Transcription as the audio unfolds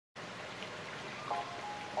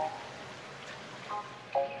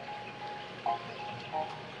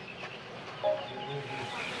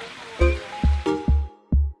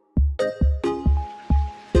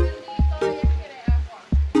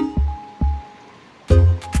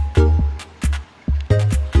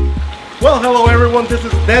Well, hello everyone, this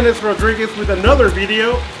is Dennis Rodriguez with another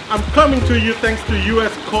video. I'm coming to you thanks to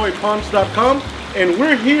uskoiponds.com, and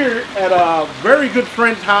we're here at a very good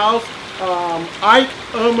friend's house. Ike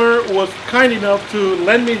Ummer was kind enough to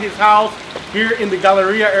lend me his house here in the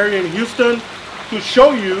Galleria area in Houston to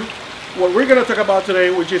show you what we're going to talk about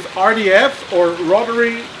today, which is RDFs, or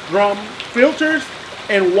Rotary Drum Filters,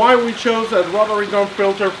 and why we chose a Rotary Drum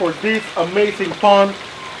Filter for this amazing pond.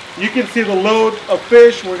 You can see the load of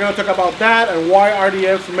fish. We're going to talk about that and why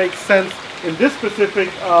RDFs make sense in this specific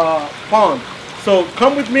pond. So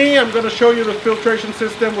come with me. I'm going to show you the filtration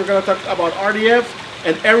system. We're going to talk about RDFs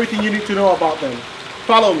and everything you need to know about them.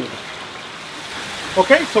 Follow me.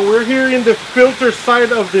 Okay, so we're here in the filter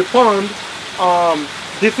side of the pond.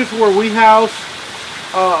 This is where we house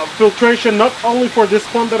filtration, not only for this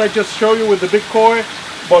pond that I just showed you with the big koi,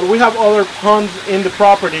 but we have other ponds in the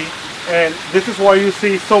property, and this is why you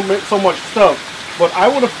see so much stuff. But I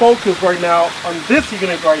want to focus right now on this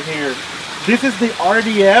unit right here. This is the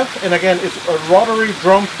RDF, and again, it's a Rotary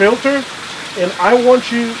Drum Filter, and I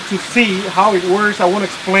want you to see how it works. I want to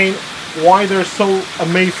explain why they're so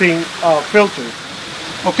amazing filters.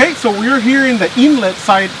 Okay, so we're here in the inlet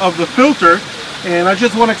side of the filter, and I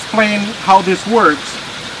just want to explain how this works.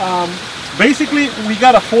 Basically, we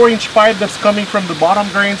got a 4-inch pipe that's coming from the bottom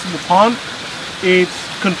drains in the pond. It's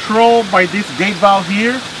controlled by this gate valve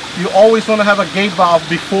here. You always want to have a gate valve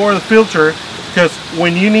before the filter, because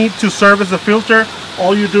when you need to service the filter,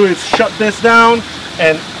 all you do is shut this down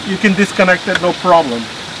and you can disconnect it, no problem.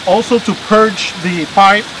 Also, to purge the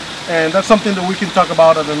pipe, and that's something that we can talk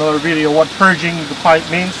about in another video, what purging the pipe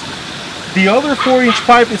means. The other 4-inch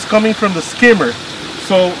pipe is coming from the skimmer.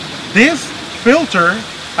 So this filter,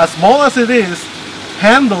 as small as it is,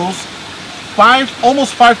 handles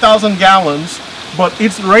almost 5,000 gallons, but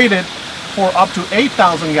it's rated for up to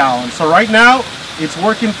 8,000 gallons. So right now it's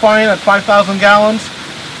working fine at 5,000 gallons.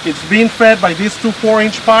 It's being fed by these two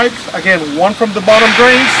 4-inch pipes. Again, one from the bottom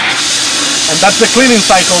drains, and that's the cleaning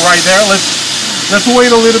cycle right there. Let's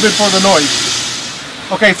wait a little bit for the noise.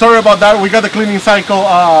 Okay, sorry about that. We got the cleaning cycle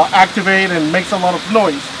activate and makes a lot of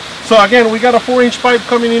noise. So again, we got a 4-inch pipe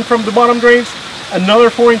coming in from the bottom drains, another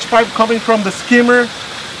 4-inch pipe coming from the skimmer,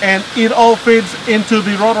 and it all feeds into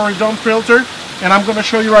the Rotary Drum Filter. And I'm going to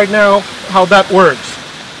show you right now how that works.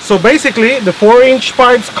 So basically, the 4-inch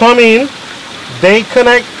pipes come in, they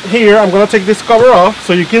connect here. I'm going to take this cover off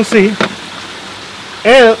so you can see.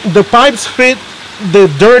 And the pipes fit the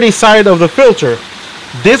dirty side of the filter.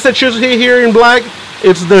 This that you see here in black,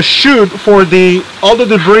 it's the chute for all the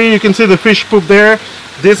debris. You can see the fish poop there.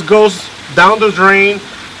 This goes down the drain,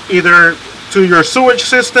 either to your sewage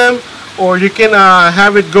system, or you can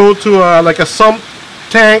have it go to like a sump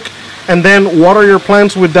tank and then water your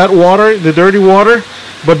plants with that water, the dirty water.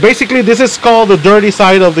 But basically, this is called the dirty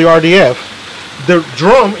side of the RDF. The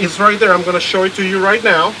drum is right there. I'm going to show it to you right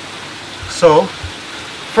now. So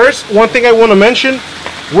first, one thing I want to mention,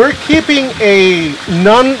 we're keeping a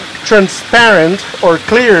non-transparent or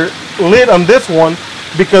clear lid on this one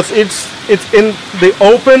because it's in the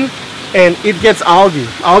open and it gets algae.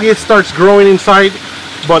 Algae starts growing inside.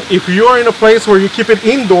 But if you are in a place where you keep it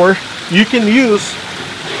indoor, you can use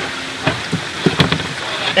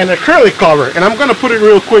an acrylic cover. And I'm going to put it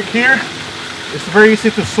real quick here. It's very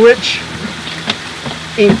easy to switch.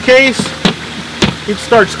 In case it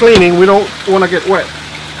starts cleaning, we don't want to get wet.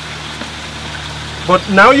 But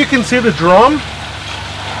now you can see the drum,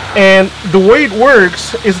 and the way it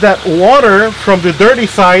works is that water from the dirty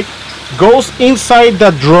side goes inside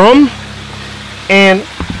that drum, and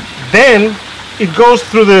then it goes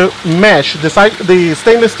through the mesh, the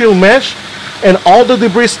stainless steel mesh, and all the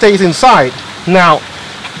debris stays inside. Now,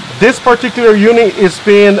 this particular unit is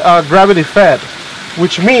being gravity fed,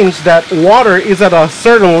 which means that water is at a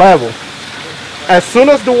certain level. As soon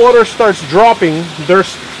as the water starts dropping,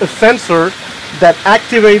 there's a sensor that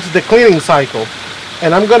activates the cleaning cycle,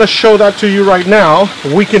 and I'm going to show that to you right now.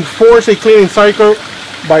 We can force a cleaning cycle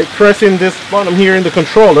by pressing this button here in the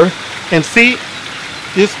controller, and see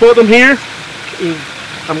this button here.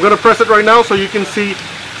 I'm going to press it right now so you can see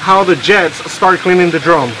how the jets start cleaning the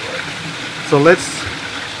drum. So let's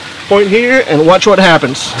point here and watch what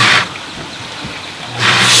happens.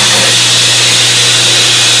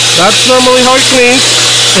 That's normally how it cleans,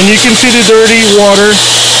 and you can see the dirty water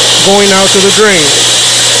going out to the drain.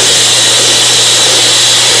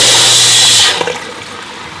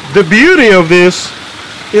 The beauty of this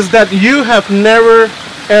is that you have never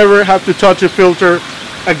ever have to touch a filter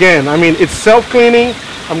again. I mean, it's self-cleaning.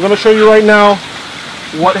 I'm going to show you right now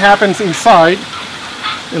what happens inside,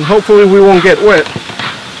 and hopefully we won't get wet.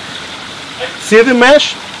 See the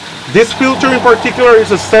mesh? This filter in particular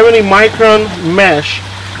is a 70 micron mesh,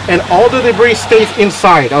 and all the debris stays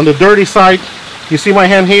inside on the dirty side. You see my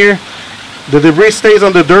hand here? The debris stays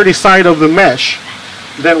on the dirty side of the mesh.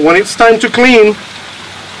 Then when it's time to clean,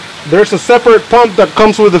 there's a separate pump that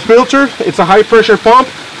comes with the filter. It's a high pressure pump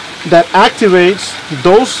that activates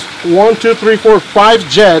those 1, 2, 3, 4, 5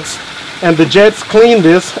 jets, and the jets clean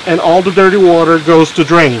this and all the dirty water goes to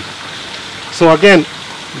drain. So again,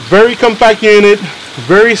 very compact unit,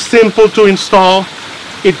 very simple to install.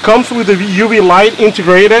 It comes with the UV light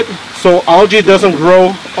integrated, so algae doesn't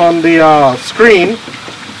grow on the screen.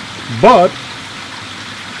 But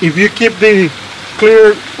if you keep the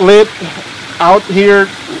clear lid out here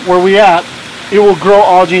where we at, it will grow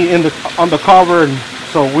algae on the cover, and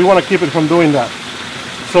so we want to keep it from doing that.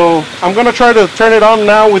 So I'm gonna try to turn it on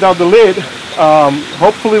now without the lid.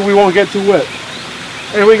 Hopefully we won't get too wet.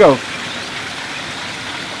 Here we go.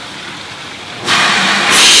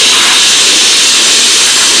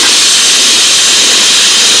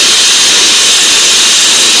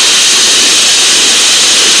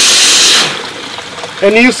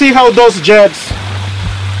 And you see how those jets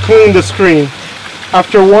clean the screen.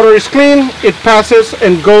 After water is clean, it passes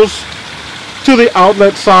and goes to the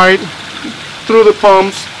outlet side through the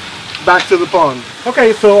pumps back to the pond.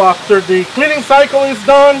 Okay, so after the cleaning cycle is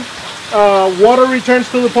done, water returns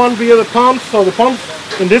to the pond via the pumps. So the pumps,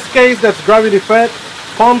 in this case, that's gravity fed.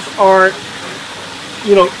 Pumps are,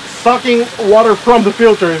 you know, sucking water from the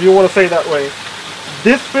filter, if you want to say it that way.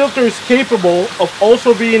 This filter is capable of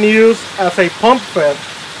also being used as a pump fed.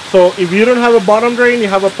 So if you don't have a bottom drain, you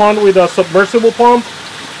have a pond with a submersible pump,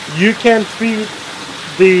 you can feed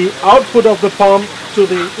the output of the pump to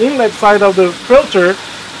the inlet side of the filter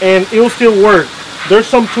and it will still work. There's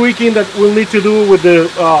some tweaking that we'll need to do with the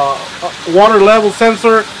water level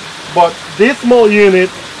sensor, but this small unit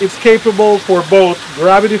is capable for both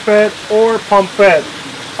gravity fed or pump fed.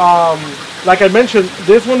 Like I mentioned,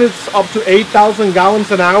 this one is up to 8,000 gallons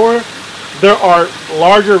an hour. There are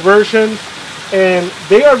larger versions and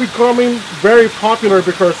they are becoming very popular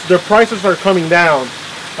because their prices are coming down.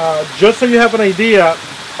 Just so you have an idea,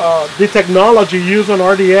 the technology used on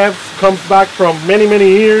RDF comes back from many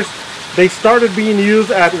years. They started being used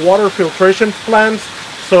at water filtration plants.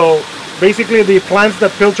 So basically the plants that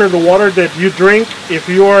filter the water that you drink if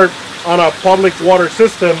you are on a public water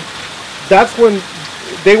system, that's when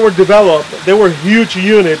they were developed. They were huge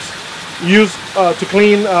units used to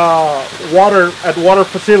clean water at water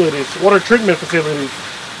facilities, water treatment facilities.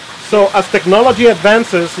 So as technology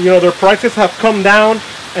advances, you know, their prices have come down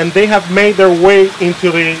and they have made their way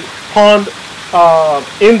into the pond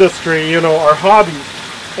industry, you know, our hobby.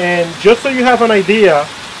 And just so you have an idea,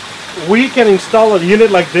 we can install a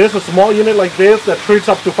unit like this, a small unit like this that treats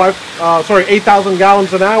up to 8,000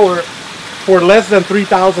 gallons an hour for less than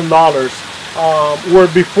 $3,000. Where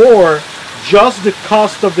before just the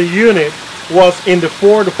cost of the unit was in the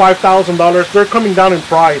 $4,000 to $5,000. They're coming down in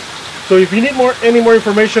price. So if you need any more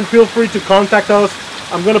information, feel free to contact us.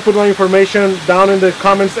 I'm gonna put my information down in the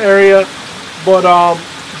comments area. But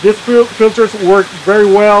these filters work very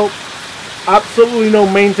well. Absolutely no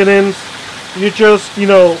maintenance. You just, you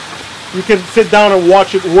know, you can sit down and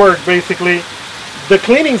watch it work basically. The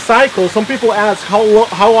cleaning cycle, some people ask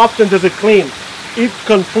how often does it clean? It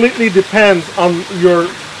completely depends on your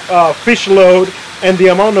fish load and the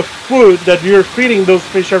amount of food that you're feeding those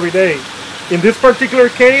fish every day. In this particular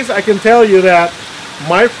case, I can tell you that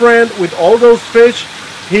my friend with all those fish,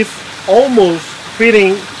 he's almost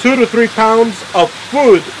feeding 2 to 3 pounds of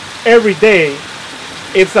food every day.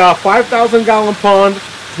 It's a 5,000 gallon pond.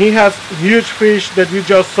 He has huge fish that you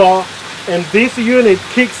just saw, and this unit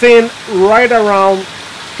kicks in right around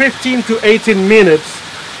 15 to 18 minutes.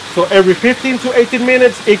 So every 15 to 18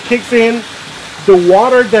 minutes it kicks in. The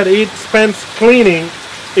water that it spends cleaning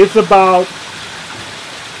is about,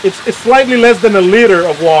 it's slightly less than a liter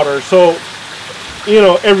of water. So, you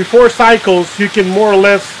know, every 4 cycles you can more or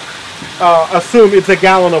less assume it's a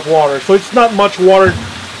gallon of water. So it's not much water,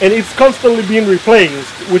 and it's constantly being replaced,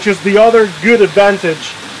 which is the other good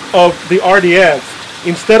advantage of the RDF.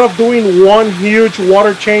 Instead of doing one huge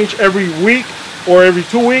water change every week or every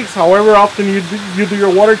 2 weeks, however often you do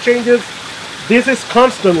your water changes, this is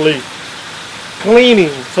constantly cleaning.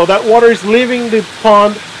 So that water is leaving the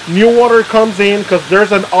pond, new water comes in because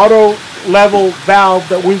there's an auto level valve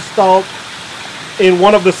that we installed in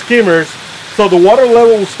one of the skimmers. So the water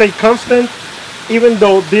level will stay constant even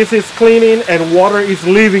though this is cleaning and water is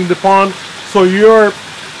leaving the pond. So you're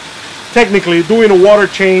technically doing a water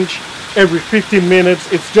change every 15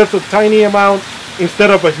 minutes. It's just a tiny amount instead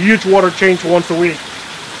of a huge water change once a week.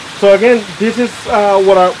 So again, this is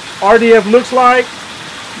what our RDF looks like.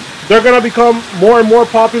 They're gonna become more and more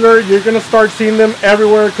popular. You're gonna start seeing them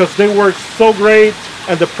everywhere because they work so great,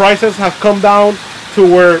 and the prices have come down to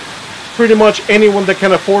where pretty much anyone that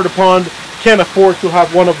can afford a pond can afford to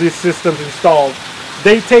have one of these systems installed.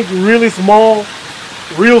 They take really small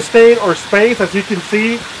real estate or space, as you can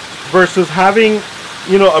see, versus having,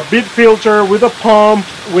 you know, a big filter with a pump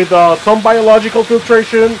with some biological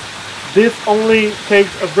filtration. This only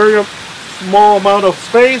takes a very small amount of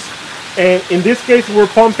space, and in this case we're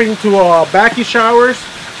pumping to backy showers.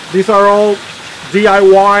 These are all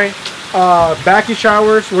DIY backy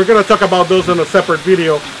showers. We're going to talk about those in a separate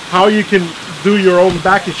video, how you can do your own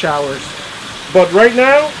backy showers. But right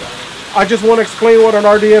now I just want to explain what an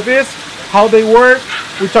RDF is, how they work.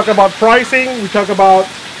 We talk about pricing, we talk about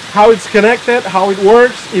how it's connected, how it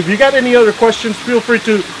works. If you got any other questions, feel free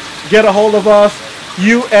to get a hold of us,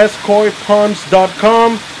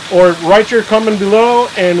 uskoiponds.com, or write your comment below,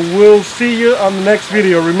 and we'll see you on the next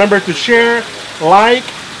video. Remember to share, like,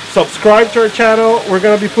 subscribe to our channel. We're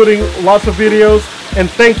going to be putting lots of videos,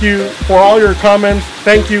 and thank you for all your comments.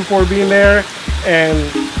 Thank you for being there,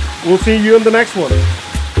 and we'll see you in the next one.